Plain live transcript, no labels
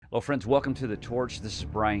Hello, friends. Welcome to The Torch. This is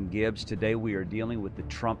Brian Gibbs. Today we are dealing with the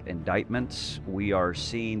Trump indictments. We are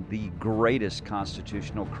seeing the greatest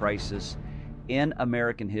constitutional crisis in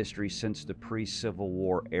American history since the pre-Civil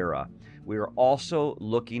War era. We are also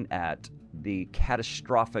looking at the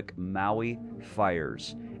catastrophic Maui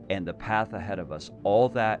fires and the path ahead of us. All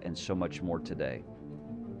that and so much more today.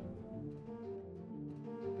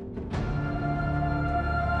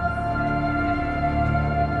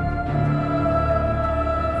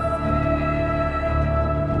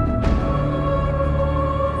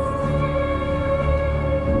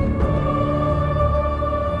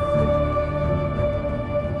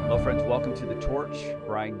 Welcome to The Torch.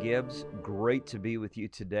 Brian Gibbs. Great to be with you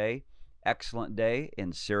today. Excellent day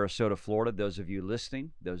in Sarasota, Florida. Those of you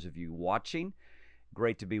listening, those of you watching,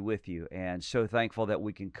 great to be with you. And so thankful that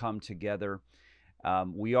we can come together.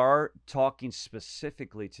 We are talking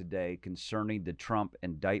specifically today concerning the Trump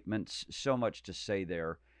indictments. So much to say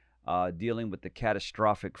there, dealing with the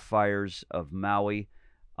catastrophic fires of Maui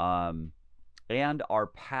and our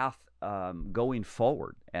path going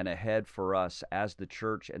forward and ahead for us as the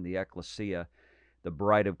church and the ecclesia, the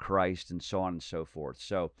bride of Christ, and so on and so forth.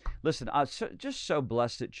 So listen, I'm just so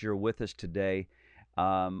blessed that you're with us today.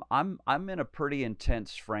 I'm in a pretty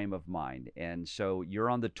intense frame of mind, and so you're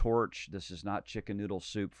on The Torch. This is not chicken noodle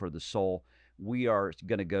soup for the soul. We are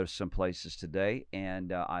going to go some places today,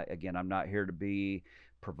 and I'm not here to be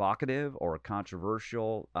provocative or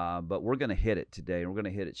controversial, but we're going to hit it today, and we're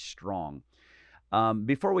going to hit it strong.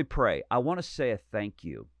 Before we pray, I want to say a thank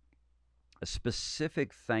you, a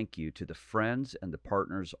specific thank you to the friends and the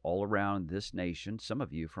partners all around this nation, some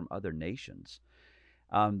of you from other nations,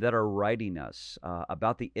 that are writing us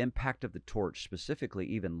about the impact of the torch, specifically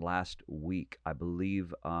even last week. I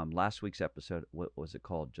believe last week's episode, what was it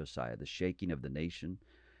called, Josiah? The Shaking of the Nation?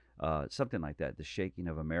 Something like that, The Shaking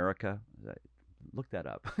of America. Look that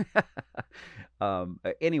up.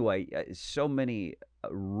 Anyway, so many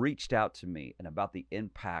reached out to me and about the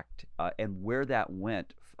impact and where that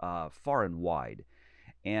went far and wide.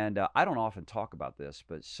 And I don't often talk about this,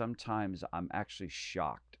 but sometimes I'm actually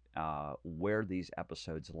shocked where these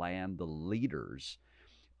episodes land. The leaders,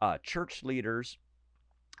 church leaders,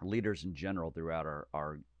 leaders in general throughout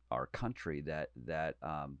our country that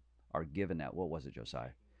are given that. What was it, Josiah?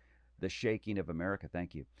 The Shaking of America.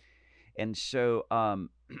 Thank you. And so,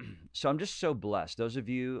 so I'm just so blessed. Those of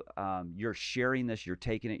you, you're sharing this, you're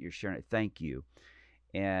taking it, you're sharing it. Thank you.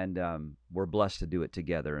 And we're blessed to do it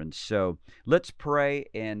together. And so let's pray,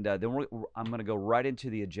 and then I'm going to go right into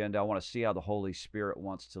the agenda. I want to see how the Holy Spirit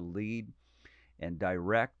wants to lead and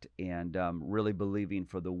direct, and really believing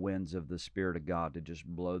for the winds of the Spirit of God to just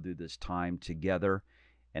blow through this time together.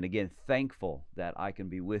 And again, thankful that I can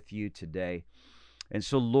be with you today. And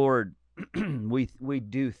so, Lord, we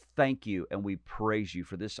do thank you and we praise you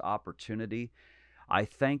for this opportunity. I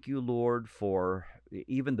thank you, Lord, for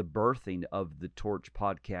even the birthing of the Torch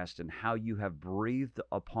podcast and how you have breathed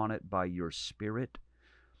upon it by your Spirit,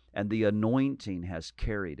 and the anointing has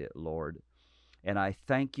carried it, Lord. And I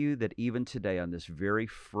thank you that even today on this very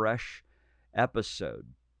fresh episode,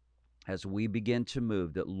 as we begin to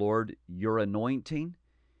move, that, Lord, your anointing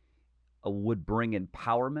would bring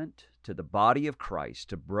empowerment to the body of Christ,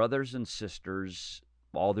 to brothers and sisters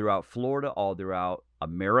all throughout Florida, all throughout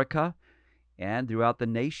America, and throughout the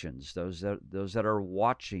nations, those that are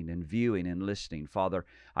watching and viewing and listening. Father,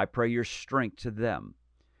 I pray your strength to them.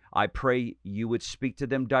 I pray you would speak to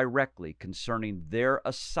them directly concerning their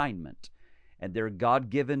assignment and their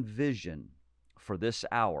God-given vision for this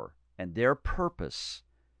hour and their purpose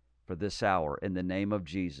for this hour. In the name of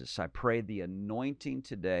Jesus, I pray the anointing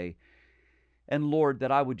today. And Lord,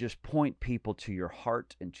 that I would just point people to your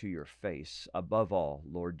heart and to your face. Above all,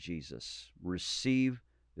 Lord Jesus, receive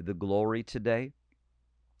the glory today,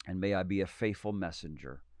 and may I be a faithful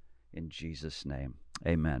messenger. In Jesus' name,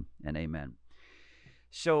 amen and amen.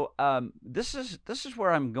 So this is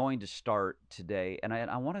where I'm going to start today, and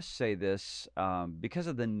I want to say this because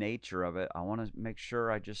of the nature of it. I want to make sure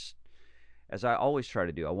I just, as I always try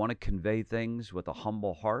to do, I want to convey things with a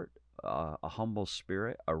humble heart, a humble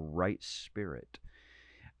spirit, a right spirit.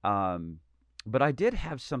 But I did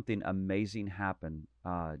have something amazing happen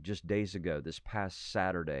just days ago. This past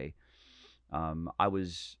Saturday, I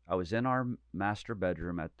was in our master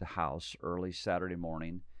bedroom at the house early Saturday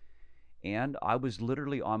morning, and I was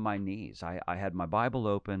literally on my knees. I had my Bible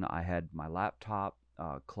open. I had my laptop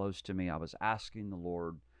close to me. I was asking the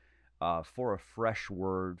Lord for a fresh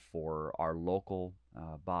word for our local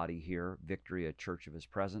body here, Victory, a Church of His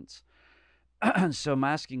Presence. So I'm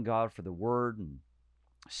asking God for the word and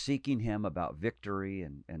seeking Him about victory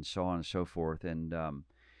and so on and so forth. And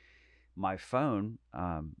my phone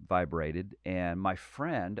vibrated, and my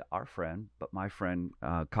friend,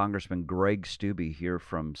 Congressman Greg Stubbe here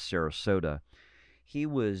from Sarasota, he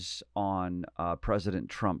was on President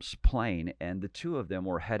Trump's plane, and the two of them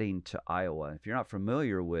were heading to Iowa. If you're not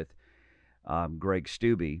familiar with Greg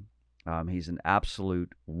Stubbe, he's an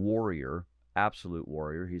absolute warrior, absolute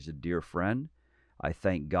warrior. He's a dear friend. I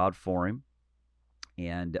thank God for him.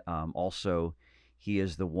 And also, he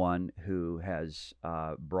is the one who has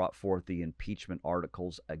brought forth the impeachment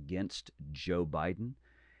articles against Joe Biden.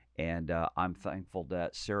 And I'm thankful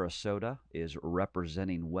that Sarasota is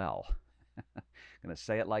representing well. I'm going to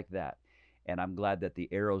say it like that. And I'm glad that the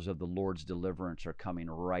arrows of the Lord's deliverance are coming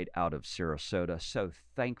right out of Sarasota. So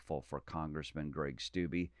thankful for Congressman Greg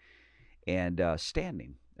Stubbe and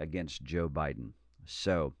standing against Joe Biden.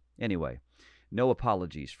 So anyway, no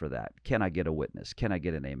apologies for that. Can I get a witness? Can I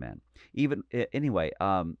get an amen? Anyway,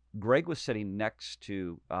 Greg was sitting next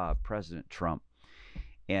to President Trump,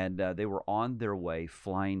 and they were on their way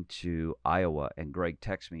flying to Iowa. And Greg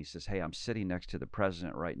texts me. He says, "Hey, I'm sitting next to the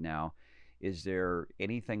president right now. Is there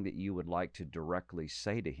anything that you would like to directly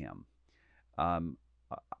say to him?" Um,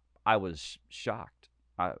 I was shocked.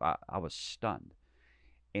 I was stunned.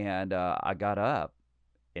 And I got up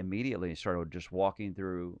immediately and started just walking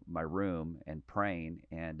through my room and praying.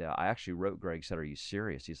 And I actually wrote Greg, said, "Are you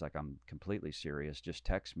serious?" He's like, "I'm completely serious. Just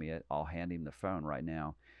text me it. I'll hand him the phone right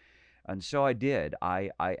now." And so I did. I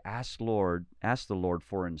asked the Lord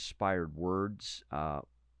for inspired words,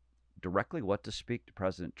 directly what to speak to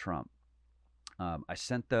President Trump. I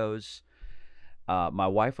sent those. My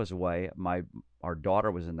wife was away. Our daughter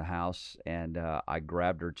was in the house, and I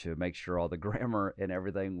grabbed her to make sure all the grammar and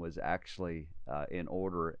everything was actually in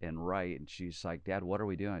order and right. And she's like, "Dad, what are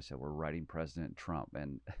we doing?" I said, "We're writing President Trump,"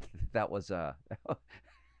 and that was that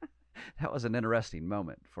was an interesting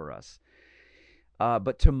moment for us.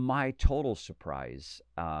 But to my total surprise,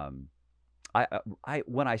 when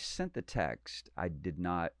I sent the text, I did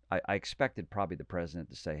not. I expected probably the president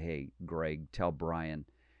to say, "Hey, Greg, tell Brian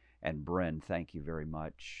and Bren, thank you very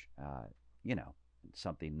much." You know,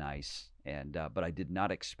 something nice. And but I did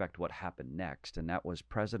not expect what happened next, and that was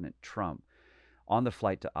President Trump on the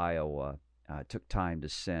flight to Iowa took time to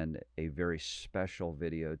send a very special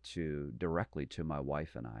video directly to my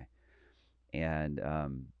wife and I. And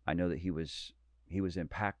I know that he was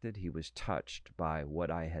impacted. He was touched by what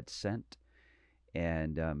I had sent,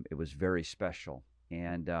 and it was very special,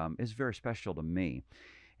 and it's very special to me.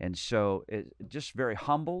 And so, just very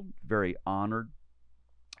humbled, very honored,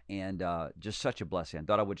 and just such a blessing. I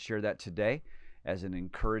thought I would share that today as an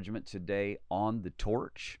encouragement today on the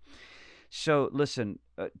torch. So, listen,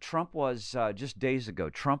 Trump was just days ago.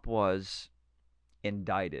 Trump was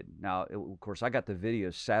indicted. Now, of course, I got the video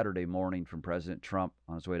Saturday morning from President Trump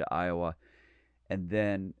on his way to Iowa. And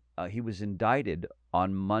then he was indicted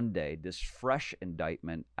on Monday, this fresh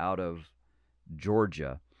indictment out of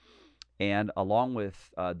Georgia, and along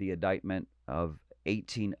with the indictment of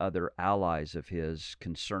 18 other allies of his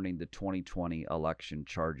concerning the 2020 election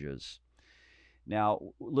charges.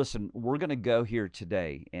 Now, listen, we're going to go here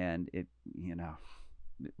today, and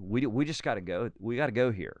we just got to go. We got to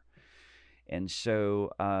go here. And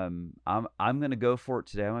so I'm going to go for it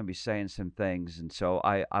today. I'm going to be saying some things, and so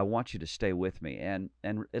I want you to stay with me and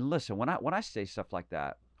listen. When I say stuff like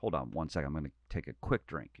that, hold on one second. I'm going to take a quick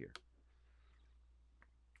drink here.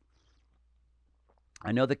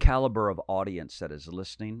 I know the caliber of audience that is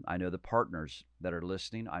listening. I know the partners that are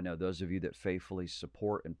listening. I know those of you that faithfully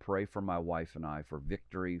support and pray for my wife and I for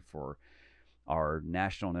victory for our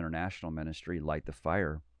national and international ministry, Light the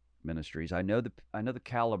Fire Ministries. I know the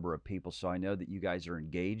caliber of people, so I know that you guys are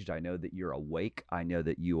engaged. I know that you're awake. I know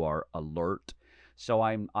that you are alert. So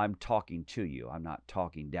I'm talking to you. I'm not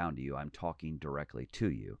talking down to you. I'm talking directly to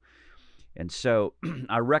you. And so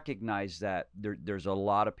I recognize that there's a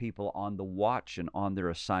lot of people on the watch and on their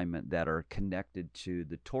assignment that are connected to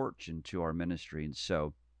the torch and to our ministry. And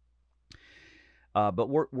so, but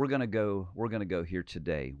we're gonna go here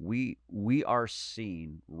today. We are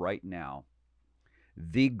seeing right now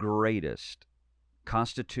the greatest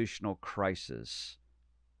constitutional crisis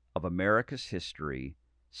of America's history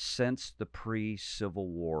since the pre-Civil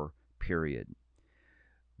War period.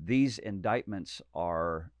 These indictments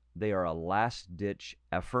are a last-ditch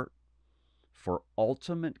effort for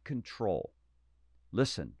ultimate control.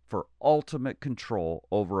 Listen, for ultimate control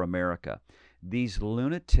over America. These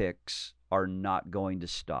lunatics are not going to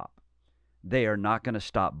stop. They are not going to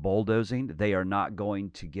stop bulldozing. They are not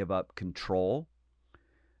going to give up control.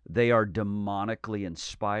 They are demonically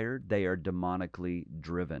inspired. They are demonically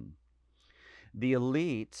driven. The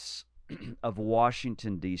elites of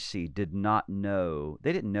Washington, D.C. did not know,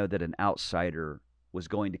 they didn't know that an outsider was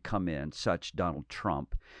going to come in, such Donald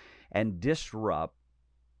Trump, and disrupt,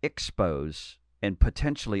 expose, and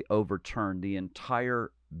potentially overturn the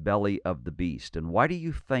entire belly of the beast. And why do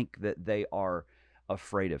you think that they are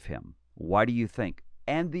afraid of him? Why do you think?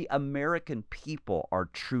 And the American people are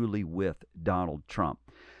truly with Donald Trump.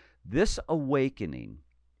 This awakening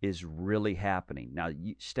is really happening. Now,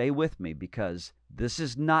 stay with me, because this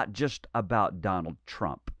is not just about Donald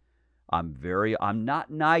Trump. I'm not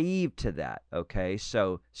naive to that, okay?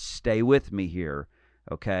 So stay with me here,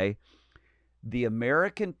 okay? The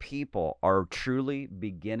American people are truly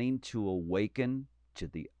beginning to awaken to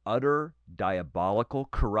the utter diabolical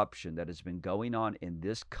corruption that has been going on in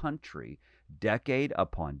this country decade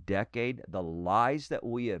upon decade, the lies that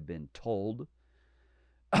we have been told,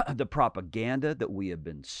 the propaganda that we have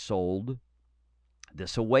been sold.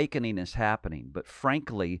 This awakening is happening. But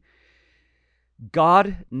frankly,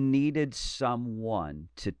 God needed someone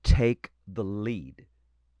to take the lead,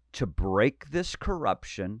 to break this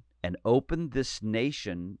corruption and open this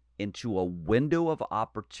nation into a window of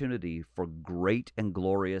opportunity for great and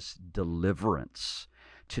glorious deliverance,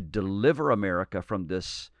 to deliver America from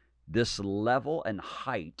this level and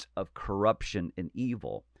height of corruption and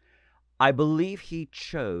evil. I believe he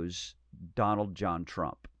chose Donald John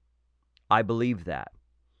Trump. I believe that.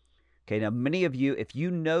 Okay, now many of you, if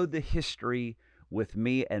you know the history with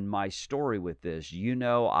me and my story with this, you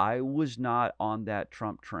know I was not on that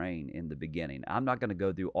Trump train in the beginning. I'm not going to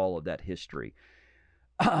go through all of that history.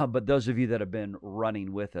 But those of you that have been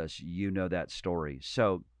running with us, you know that story.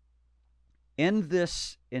 So in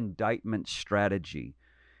this indictment strategy,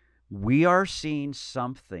 we are seeing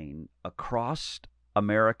something across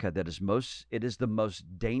America that is the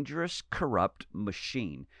most dangerous, corrupt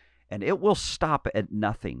machine, and it will stop at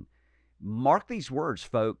nothing. Mark these words,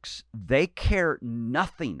 folks. They care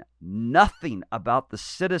nothing about the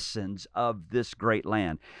citizens of this great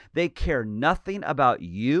land. They care nothing about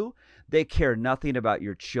you. They care nothing about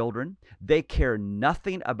your children. They care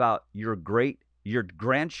nothing about your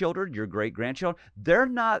grandchildren, your great-grandchildren. They're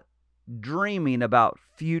not dreaming about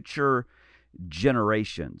future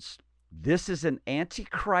generations. This is an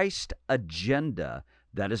antichrist agenda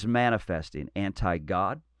that is manifesting,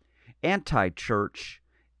 anti-God, anti-church.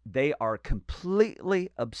 They are completely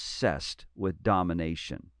obsessed with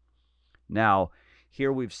domination. Now,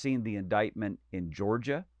 here we've seen the indictment in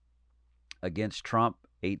Georgia against Trump,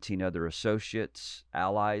 18 other associates,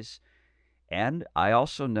 allies, and I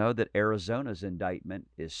also know that Arizona's indictment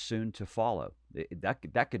is soon to follow.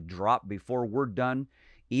 That could drop before we're done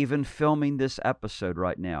even filming this episode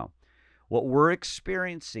right now. What we're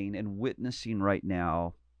experiencing and witnessing right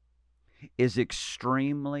now is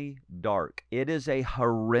extremely dark. It is a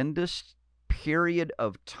horrendous period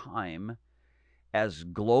of time as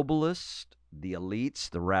globalists, the elites,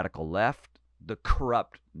 the radical left, the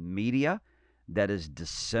corrupt media that is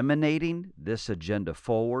disseminating this agenda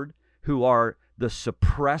forward, who are the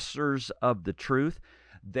suppressors of the truth,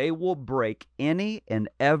 they will break any and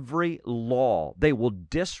every law. They will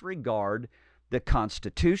disregard the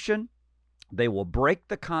Constitution. They will break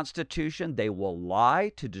the Constitution. They will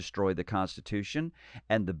lie to destroy the Constitution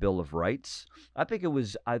and the Bill of Rights. I think it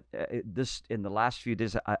was this in the last few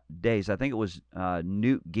days. I think it was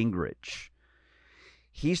Newt Gingrich.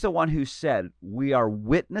 He's the one who said we are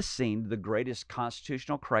witnessing the greatest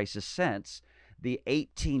constitutional crisis since the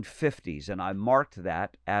 1850s, and I marked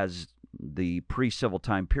that as the pre-civil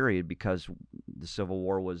time period because the Civil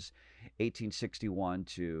War was 1861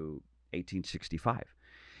 to 1865.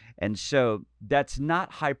 And so that's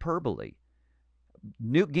not hyperbole.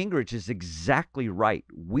 Newt Gingrich is exactly right.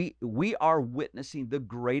 We are witnessing the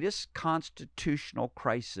greatest constitutional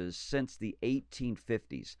crisis since the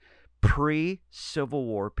 1850s, pre-Civil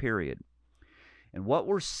War period. And what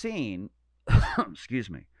we're seeing, excuse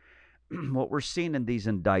me, what we're seeing in these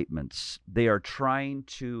indictments, they are trying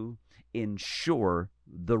to ensure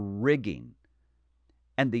the rigging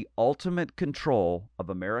and the ultimate control of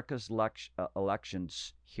America's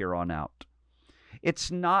elections here on out.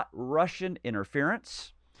 It's not Russian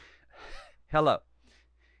interference. Hello.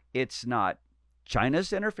 It's not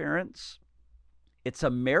China's interference. It's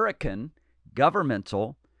American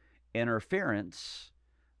governmental interference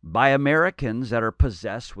by Americans that are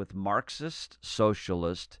possessed with Marxist,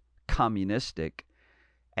 socialist, communistic,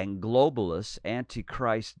 and globalist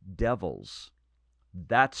antichrist devils.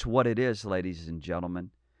 That's what it is, ladies and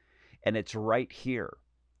gentlemen. And it's right here.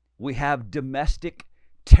 We have domestic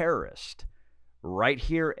terrorists right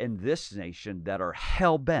here in this nation that are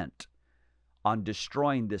hell-bent on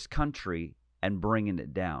destroying this country and bringing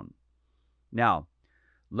it down. Now,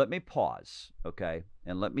 let me pause, okay?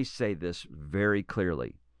 And let me say this very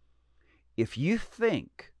clearly. If you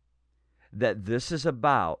think that this is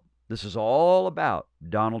all about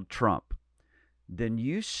Donald Trump, then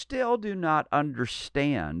you still do not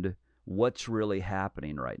understand what's really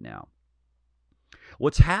happening right now.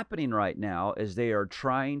 What's happening right now is they are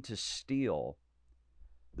trying to steal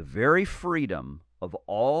the very freedom of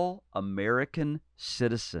all American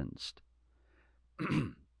citizens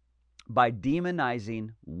by demonizing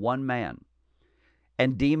one man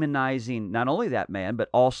and demonizing not only that man, but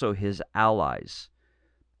also his allies.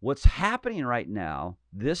 What's happening right now,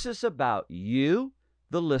 this is about you,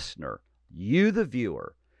 the listener, you, the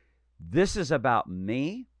viewer. This is about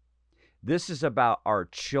me. This is about our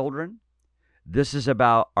children. This is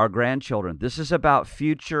about our grandchildren. This is about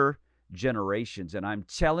future generations. And I'm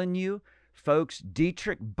telling you, folks,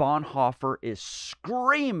 Dietrich Bonhoeffer is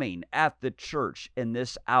screaming at the church in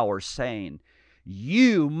this hour saying,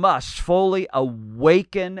 you must fully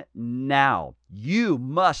awaken now. You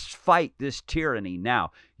must fight this tyranny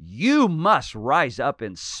now. You must rise up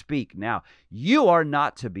and speak now. You are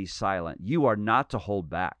not to be silent. You are not to hold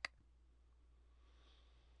back.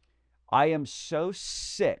 I am so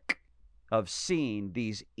sick of seeing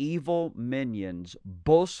these evil minions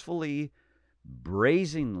boastfully,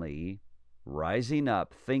 brazenly rising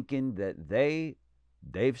up, thinking that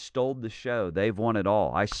they've stole the show. They've won it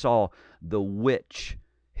all. I saw the witch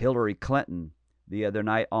Hillary Clinton the other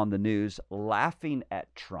night on the news laughing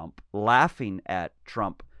at Trump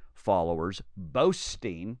followers,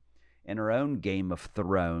 boasting in her own Game of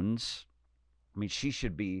Thrones. I mean, she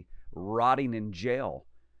should be rotting in jail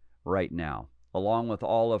right now, along with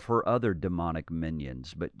all of her other demonic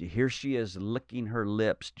minions. But here she is licking her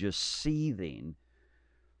lips, just seething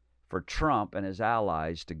for Trump and his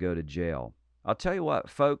allies to go to jail. I'll tell you what,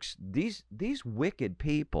 folks, these wicked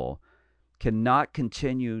people cannot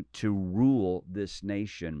continue to rule this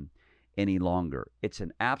nation any longer. It's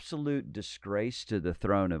an absolute disgrace to the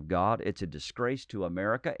throne of God. It's a disgrace to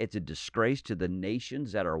America. It's a disgrace to the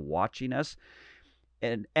nations that are watching us.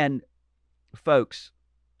 And folks,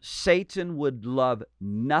 Satan would love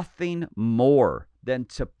nothing more than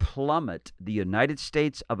to plummet the United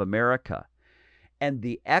States of America. And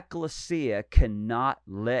the ecclesia cannot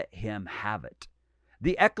let him have it.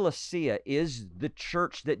 The ecclesia is the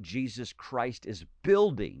church that Jesus Christ is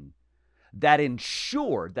building that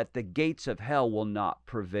ensure that the gates of hell will not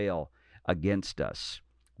prevail against us.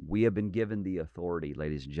 We have been given the authority,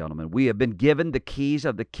 ladies and gentlemen. We have been given the keys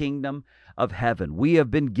of the kingdom of heaven. We have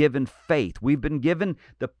been given faith. We've been given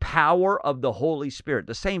the power of the Holy Spirit.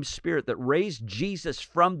 The same Spirit that raised Jesus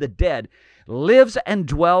from the dead lives and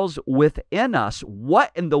dwells within us.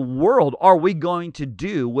 What in the world are we going to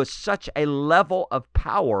do with such a level of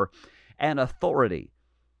power and authority?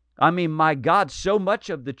 I mean, my God, so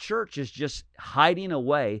much of the church is just hiding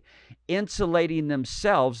away, insulating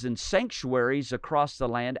themselves in sanctuaries across the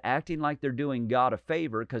land, acting like they're doing God a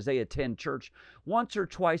favor because they attend church once or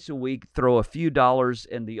twice a week, throw a few dollars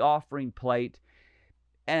in the offering plate,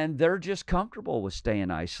 and they're just comfortable with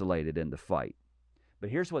staying isolated in the fight.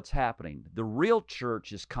 But here's what's happening. The real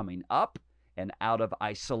church is coming up and out of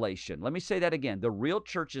isolation. Let me say that again. The real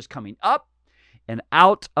church is coming up and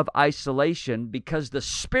out of isolation because the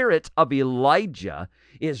spirit of Elijah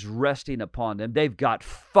is resting upon them. They've got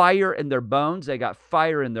fire in their bones. They got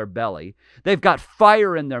fire in their belly. They've got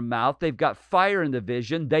fire in their mouth. They've got fire in the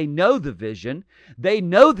vision. They know the vision. They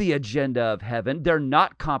know the agenda of heaven. They're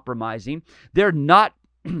not compromising. They're not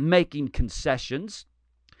making concessions.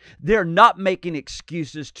 They're not making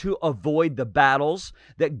excuses to avoid the battles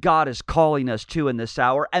that God is calling us to in this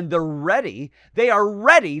hour. And they're ready. They are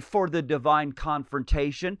ready for the divine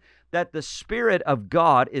confrontation that the Spirit of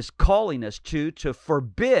God is calling us to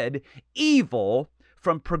forbid evil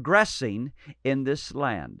from progressing in this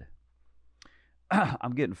land.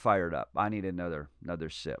 I'm getting fired up. I need another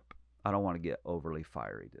sip. I don't want to get overly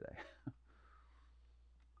fiery today.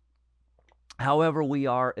 However, we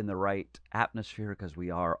are in the right atmosphere because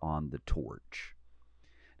we are on the torch.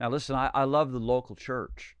 Now, listen, I love the local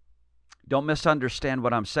church. Don't misunderstand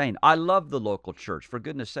what I'm saying. I love the local church. For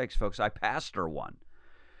goodness sakes, folks, I pastor one.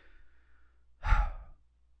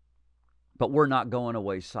 But we're not going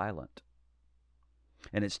away silent.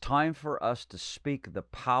 And it's time for us to speak the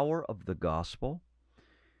power of the gospel.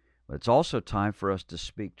 But it's also time for us to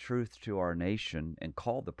speak truth to our nation and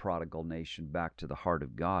call the prodigal nation back to the heart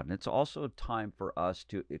of God. And it's also time for us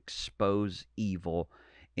to expose evil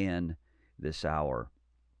in this hour.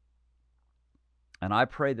 And I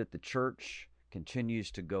pray that the church continues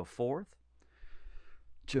to go forth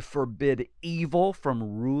to forbid evil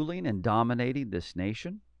from ruling and dominating this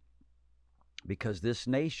nation. because this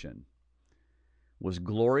nation was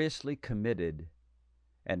gloriously committed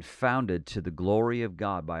and founded to the glory of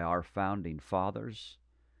God by our founding fathers,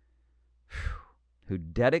 who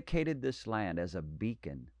dedicated this land as a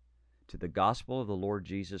beacon to the gospel of the Lord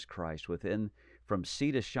Jesus Christ from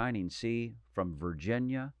sea to shining sea, from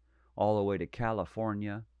Virginia all the way to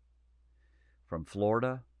California, from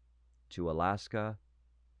Florida to Alaska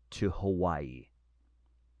to Hawaii,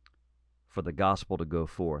 for the gospel to go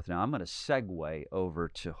forth. Now, I'm going to segue over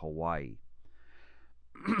to Hawaii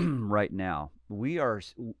right now.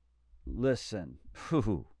 Listen,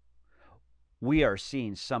 we are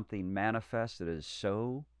seeing something manifest that is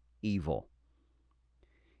so evil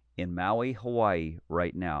in Maui, Hawaii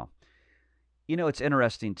right now. You know, it's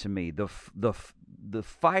interesting to me. The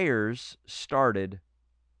fires started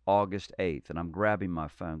August 8th, and I'm grabbing my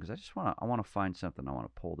phone because I want to find something. I want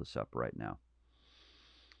to pull this up right now.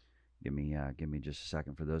 Give me just a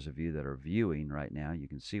second. For those of you that are viewing right now, you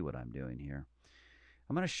can see what I'm doing here.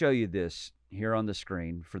 I'm going to show you this here on the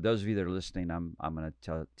screen. For those of you that are listening, I'm going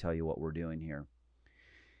to tell you what we're doing here.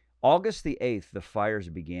 August the 8th, the fires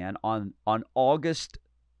began. On August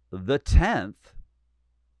the 10th,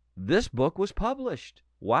 this book was published.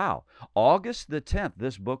 Wow. August the 10th,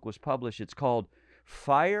 this book was published. It's called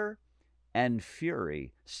Fire and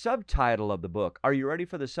Fury. Subtitle of the book. Are you ready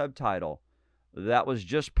for the subtitle? That was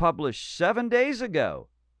just published 7 days ago.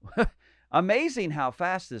 Amazing how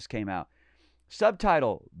fast this came out.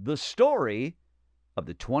 Subtitle, The Story of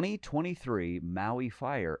the 2023 Maui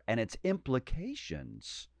Fire and Its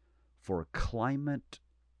Implications for Climate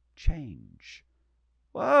Change.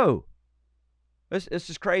 Whoa. This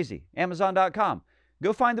is crazy. Amazon.com.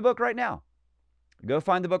 Go find the book right now.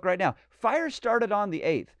 Fire started on the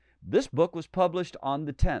 8th. This book was published on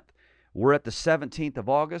the 10th. We're at the 17th of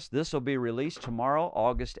August. This will be released tomorrow,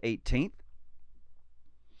 August 18th.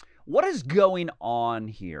 What is going on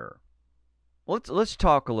here? Let's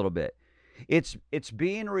talk a little bit. It's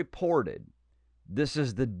being reported. This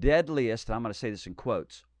is the deadliest, and I'm going to say this in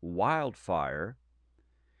quotes, wildfire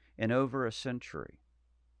in over a century.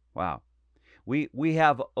 Wow. We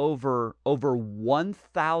have over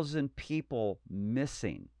 1,000 people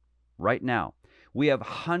missing right now. We have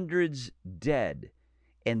hundreds dead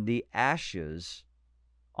and the ashes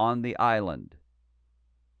on the island.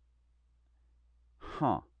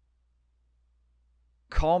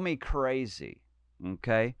 Call me crazy,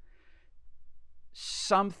 okay?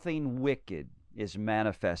 Something wicked is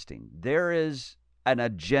manifesting. There is an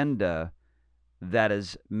agenda that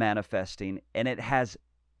is manifesting, and it has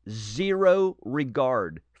zero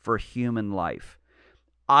regard for human life.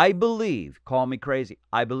 I believe, call me crazy,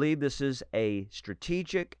 I believe this is a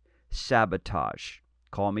strategic sabotage.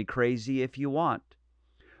 Call me crazy if you want.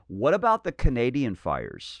 What about the Canadian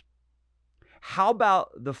fires? How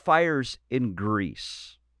about the fires in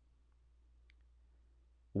Greece?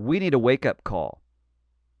 We need a wake-up call,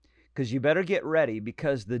 because you better get ready,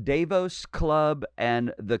 because the Davos Club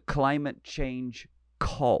and the climate change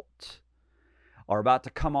cult are about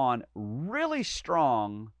to come on really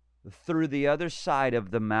strong through the other side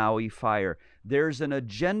of the Maui fire. There's an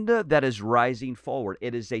agenda that is rising forward.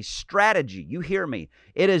 It is a strategy. You hear me.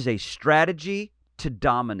 It is a strategy to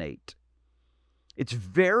dominate. It's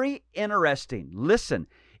very interesting. Listen,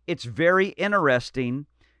 it's very interesting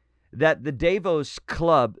that the Davos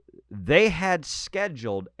Club, they had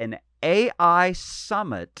scheduled an AI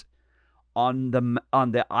summit on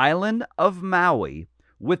the island of Maui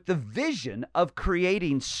with the vision of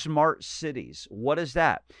creating smart cities. What is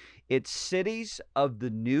that? It's cities of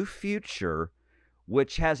the new future,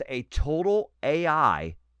 which has a total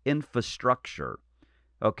AI infrastructure.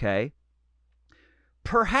 Okay?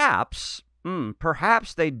 Perhaps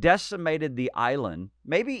they decimated the island,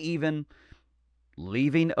 maybe even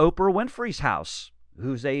leaving Oprah Winfrey's house,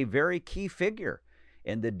 who's a very key figure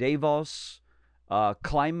in the Davos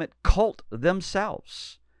climate cult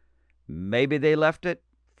themselves. Maybe they left it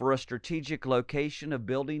for a strategic location of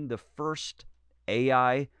building the first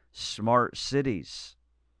AI smart cities.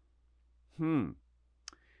 We're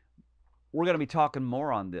going to be talking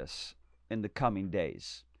more on this in the coming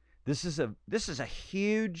days. This is a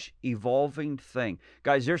huge evolving thing.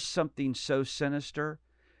 Guys, there's something so sinister.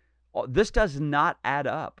 This does not add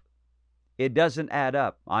up. It doesn't add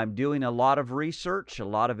up. I'm doing a lot of research, a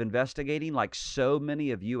lot of investigating, like so many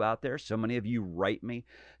of you out there. So many of you write me.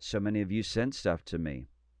 So many of you send stuff to me.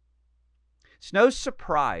 It's no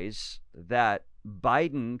surprise that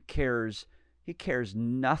Biden cares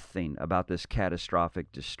nothing about this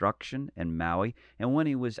catastrophic destruction in Maui. And when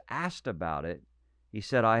he was asked about it, he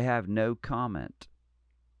said, "I have no comment."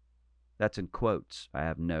 That's in quotes. I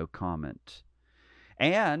have no comment.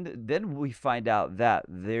 And then we find out that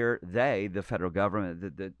the federal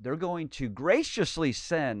government, that they're going to graciously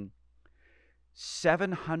send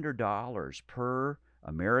 $700 per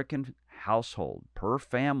American household, per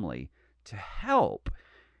family, to help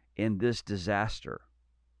in this disaster.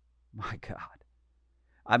 My God.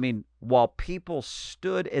 I mean, while people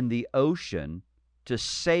stood in the ocean to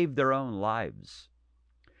save their own lives,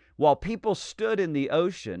 while people stood in the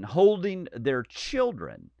ocean holding their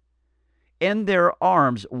children in their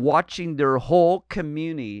arms, watching their whole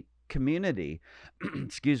community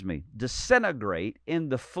excuse me, disintegrate in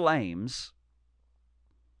the flames,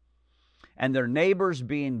 and their neighbors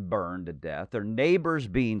being burned to death, their neighbors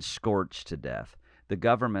being scorched to death, the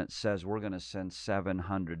government says we're going to send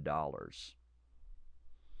 $700.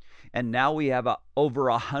 And now we have over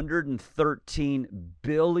 $113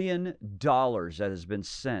 billion that has been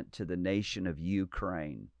sent to the nation of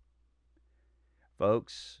Ukraine.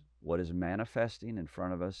 Folks, what is manifesting in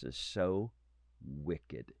front of us is so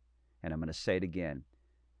wicked. And I'm going to say it again.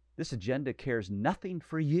 This agenda cares nothing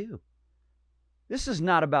for you. This is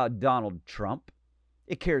not about Donald Trump.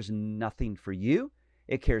 It cares nothing for you.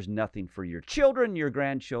 It cares nothing for your children, your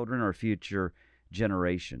grandchildren, or future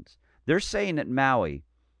generations. They're saying at Maui,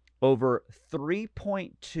 over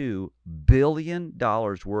 $3.2 billion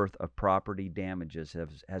worth of property damages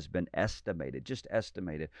has been estimated, just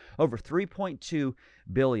estimated. Over $3.2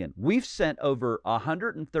 billion. We've sent over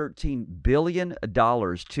 $113 billion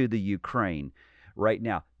to the Ukraine right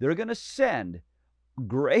now. They're going to send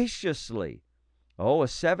graciously, a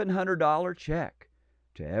 $700 check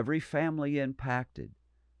to every family impacted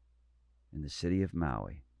in the city of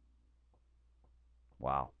Maui.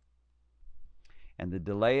 Wow. And the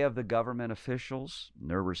delay of the government officials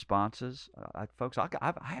and their responses, folks, I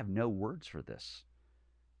have no words for this.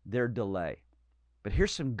 Their delay. But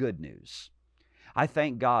here's some good news. I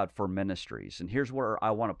thank God for ministries. And here's where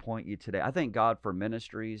I want to point you today. I thank God for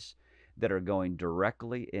ministries that are going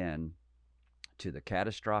directly in to the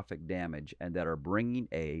catastrophic damage and that are bringing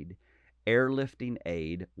aid, airlifting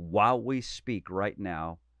aid while we speak right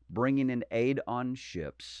now, bringing in aid on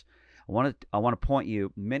ships. I want to point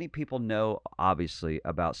you, many people know, obviously,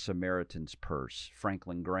 about Samaritan's Purse.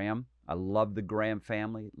 Franklin Graham. I love the Graham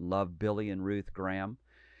family. Love Billy and Ruth Graham.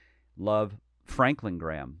 Love Franklin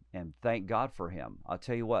Graham. And thank God for him. I'll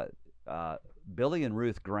tell you what, Billy and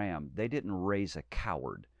Ruth Graham, they didn't raise a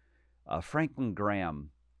coward. Franklin Graham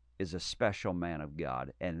is a special man of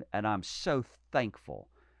God. And I'm so thankful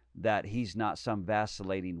that he's not some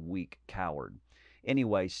vacillating, weak coward.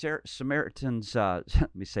 Anyway, Samaritan's, let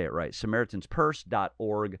me say it right,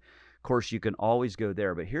 SamaritansPurse.org. Of course, you can always go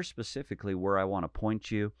there, but here specifically where I want to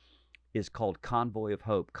point you is called Convoy of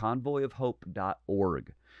Hope,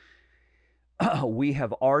 convoyofhope.org. We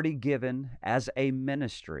have already given as a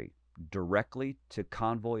ministry directly to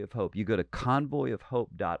Convoy of Hope. You go to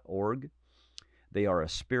convoyofhope.org. They are a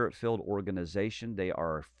spirit-filled organization. They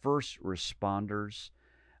are a first responders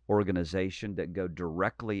organization that go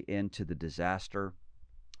directly into the disaster.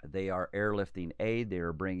 They are airlifting aid. They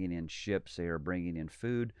are bringing in ships. They are bringing in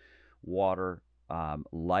food, water,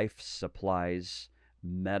 life supplies,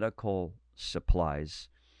 medical supplies.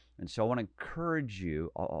 And so I want to encourage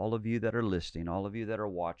you, all of you that are listening, all of you that are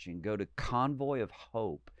watching, go to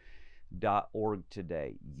convoyofhope.org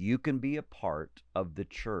today. You can be a part of the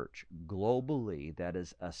church globally that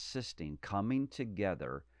is assisting, coming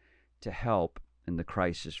together to help in the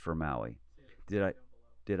crisis for Maui. Did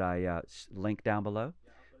I link down below?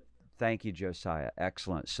 Thank you, Josiah.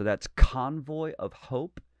 Excellent. So that's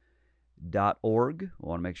convoyofhope.org. I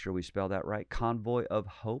want to make sure we spell that right.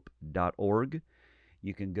 Convoyofhope.org.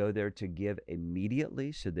 You can go there to give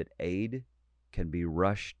immediately so that aid can be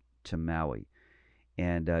rushed to Maui.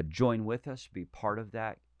 And join with us, be part of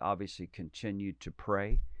that. Obviously, continue to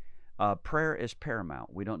pray. Prayer is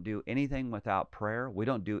paramount. We don't do anything without prayer. We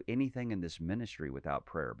don't do anything in this ministry without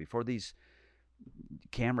prayer. Before these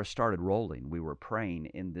cameras started rolling, we were praying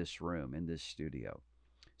in this room, in this studio.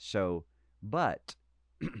 So, but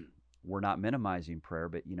we're not minimizing prayer,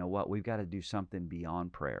 but you know what? We've got to do something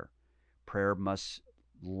beyond prayer. Prayer must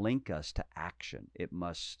link us to action. It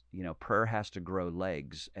must, prayer has to grow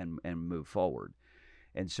legs and move forward.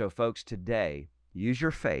 And so, folks, today, use your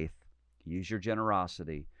faith, use your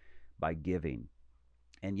generosity, by giving.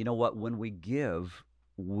 And you know what? When we give,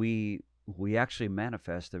 we actually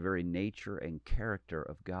manifest the very nature and character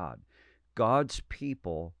of God. God's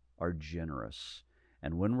people are generous.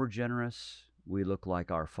 And when we're generous, we look like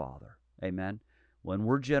our Father. Amen? When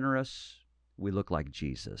we're generous, we look like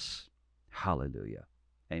Jesus. Hallelujah.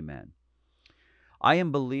 Amen. I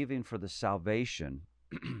am believing for the salvation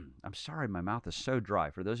I'm sorry, my mouth is so dry.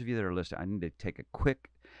 For those of you that are listening, I need to take a quick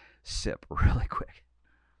sip, really quick.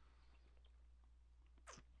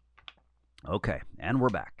 Okay, and we're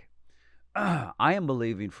back. I am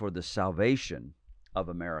believing for the salvation of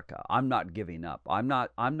America. I'm not giving up. I'm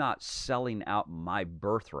not selling out my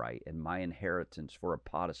birthright and my inheritance for a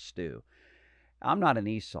pot of stew. I'm not an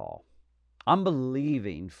Esau. I'm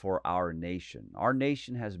believing for our nation. Our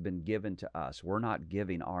nation has been given to us. We're not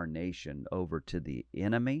giving our nation over to the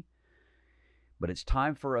enemy, but it's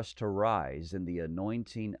time for us to rise in the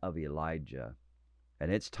anointing of Elijah.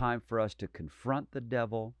 And it's time for us to confront the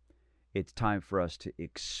devil. It's time for us to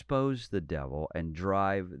expose the devil and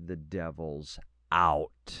drive the devils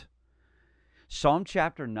out. Psalm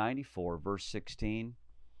chapter 94, verse 16.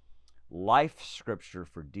 Life scripture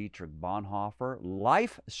for Dietrich Bonhoeffer.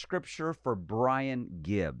 Life scripture for Brian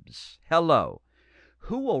Gibbs. Hello.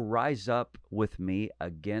 Who will rise up with me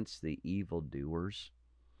against the evildoers?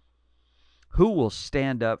 Who will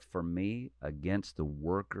stand up for me against the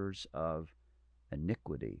workers of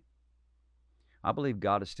iniquity? I believe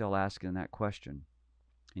God is still asking that question.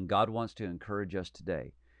 And God wants to encourage us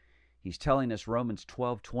today. He's telling us, Romans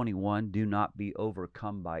 12:21, do not be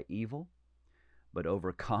overcome by evil, but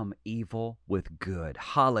overcome evil with good.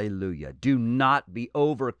 Hallelujah. Do not be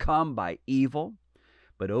overcome by evil,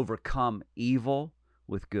 but overcome evil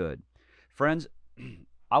with good. Friends,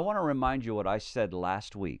 I want to remind you what I said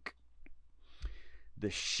last week. The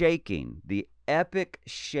shaking, the epic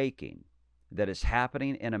shaking that is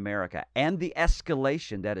happening in America and the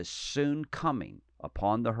escalation that is soon coming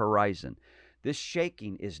upon the horizon. This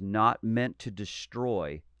shaking is not meant to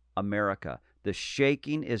destroy America. The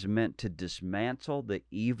shaking is meant to dismantle the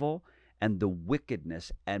evil and the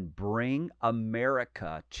wickedness and bring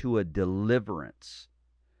America to a deliverance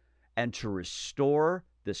and to restore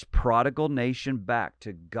this prodigal nation back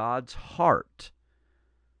to God's heart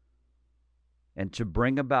and to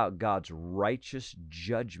bring about God's righteous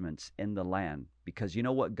judgments in the land. Because you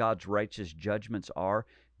know what God's righteous judgments are?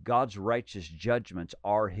 God's righteous judgments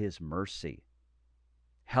are His mercy.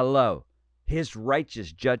 Hello. His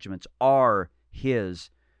righteous judgments are His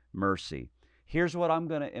mercy. Here's what I'm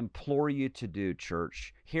going to implore you to do,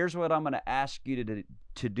 church. Here's what I'm going to ask you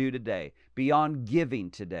to do today, beyond giving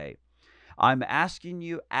today. I'm asking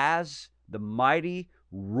you as the mighty,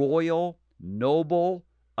 royal, noble,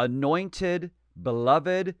 anointed,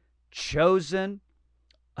 beloved, chosen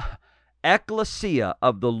ecclesia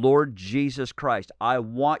of the Lord Jesus Christ. I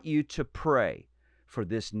want you to pray for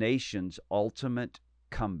this nation's ultimate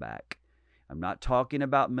comeback. I'm not talking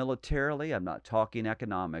about militarily. I'm not talking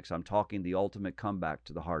economics. I'm talking the ultimate comeback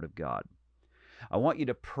to the heart of God. I want you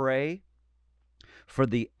to pray for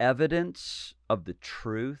the evidence of the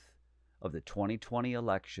truth of the 2020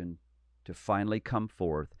 election to finally come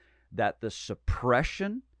forth, that the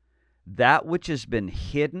suppression, that which has been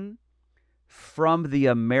hidden from the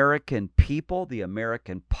American people, the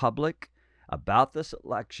American public, about this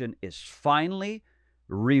election is finally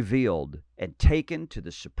revealed and taken to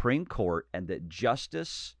the Supreme Court, and that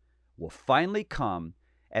justice will finally come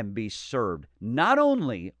and be served not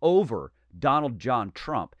only over Donald John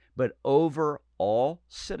Trump, but over all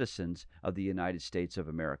citizens of the United States of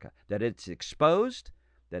America. That it's exposed,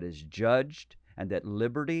 that is judged, and that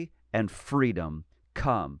liberty and freedom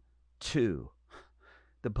come to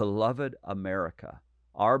the beloved America,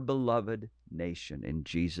 our beloved nation, in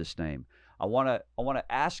Jesus' name. I want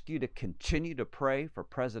to ask you to continue to pray for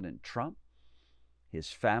President Trump, his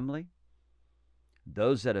family,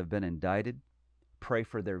 those that have been indicted. Pray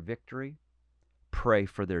for their victory. Pray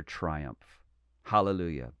for their triumph.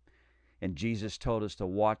 Hallelujah. And Jesus told us to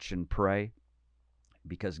watch and pray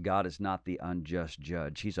because God is not the unjust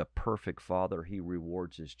judge. He's a perfect Father. He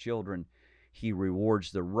rewards His children. He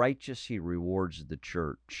rewards the righteous. He rewards the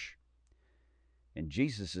church. And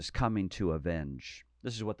Jesus is coming to avenge.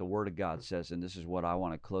 This is what the Word of God says, and this is what I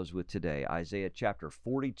want to close with today. Isaiah chapter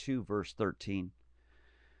 42, verse 13.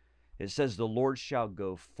 It says, the Lord shall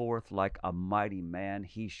go forth like a mighty man.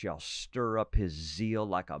 He shall stir up His zeal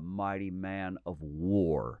like a mighty man of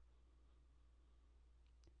war.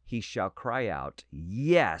 He shall cry out,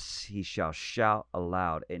 yes, He shall shout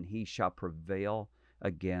aloud, and He shall prevail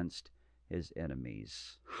against His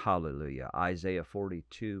enemies. Hallelujah. Isaiah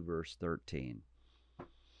 42, verse 13.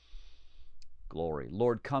 Glory.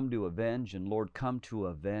 Lord, come to avenge, and Lord, come to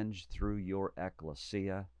avenge through your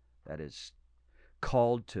ecclesia that is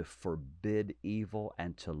called to forbid evil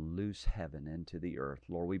and to loose heaven into the earth.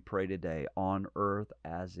 Lord, we pray today on earth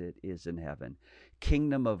as it is in heaven.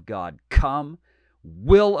 Kingdom of God, come.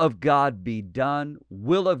 Will of God be done.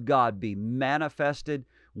 Will of God be manifested.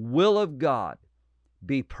 Will of God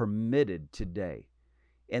be permitted today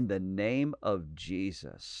in the name of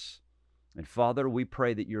Jesus. And Father, we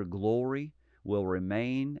pray that your glory will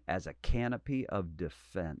remain as a canopy of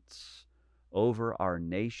defense over our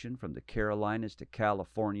nation, from the Carolinas to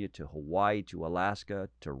California to Hawaii to Alaska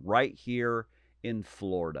to right here in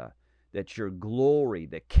Florida. That your glory,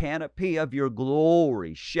 the canopy of your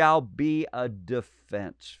glory, shall be a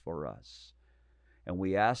defense for us. And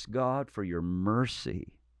we ask God for your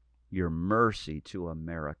mercy to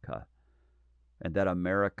America, and that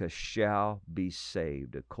America shall be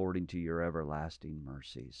saved according to your everlasting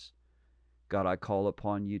mercies. God, I call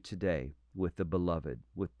upon you today with the beloved,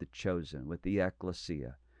 with the chosen, with the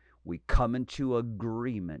ecclesia. We come into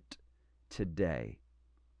agreement today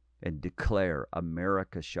and declare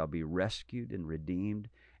America shall be rescued and redeemed,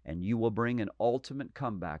 and you will bring an ultimate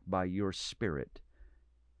comeback by your Spirit,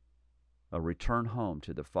 a return home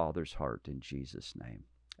to the Father's heart, in Jesus' name.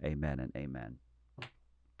 Amen and amen.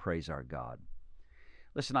 Praise our God.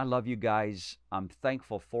 Listen, I love you guys. I'm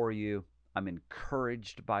thankful for you. I'm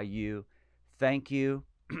encouraged by you. Thank you.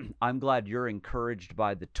 I'm glad you're encouraged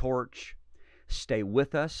by the torch. Stay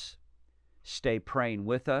with us. Stay praying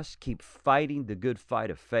with us. Keep fighting the good fight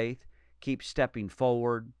of faith. Keep stepping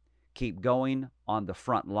forward. Keep going on the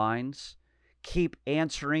front lines. Keep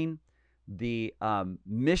answering the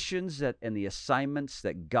missions and the assignments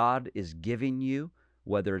that God is giving you,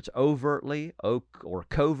 whether it's overtly or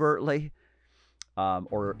covertly,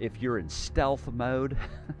 or if you're in stealth mode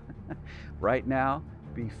right now.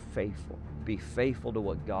 Be faithful. Be faithful to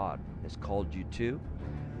what God has called you to.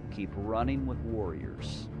 Keep running with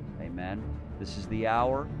warriors. Amen. This is the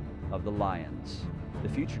hour of the lions. The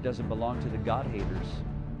future doesn't belong to the God haters.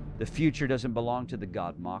 The future doesn't belong to the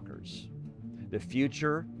God mockers. The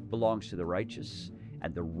future belongs to the righteous,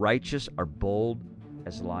 and the righteous are bold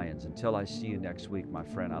as lions. Until I see you next week, my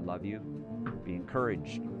friend, I love you. Be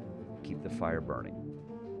encouraged. Keep the fire burning.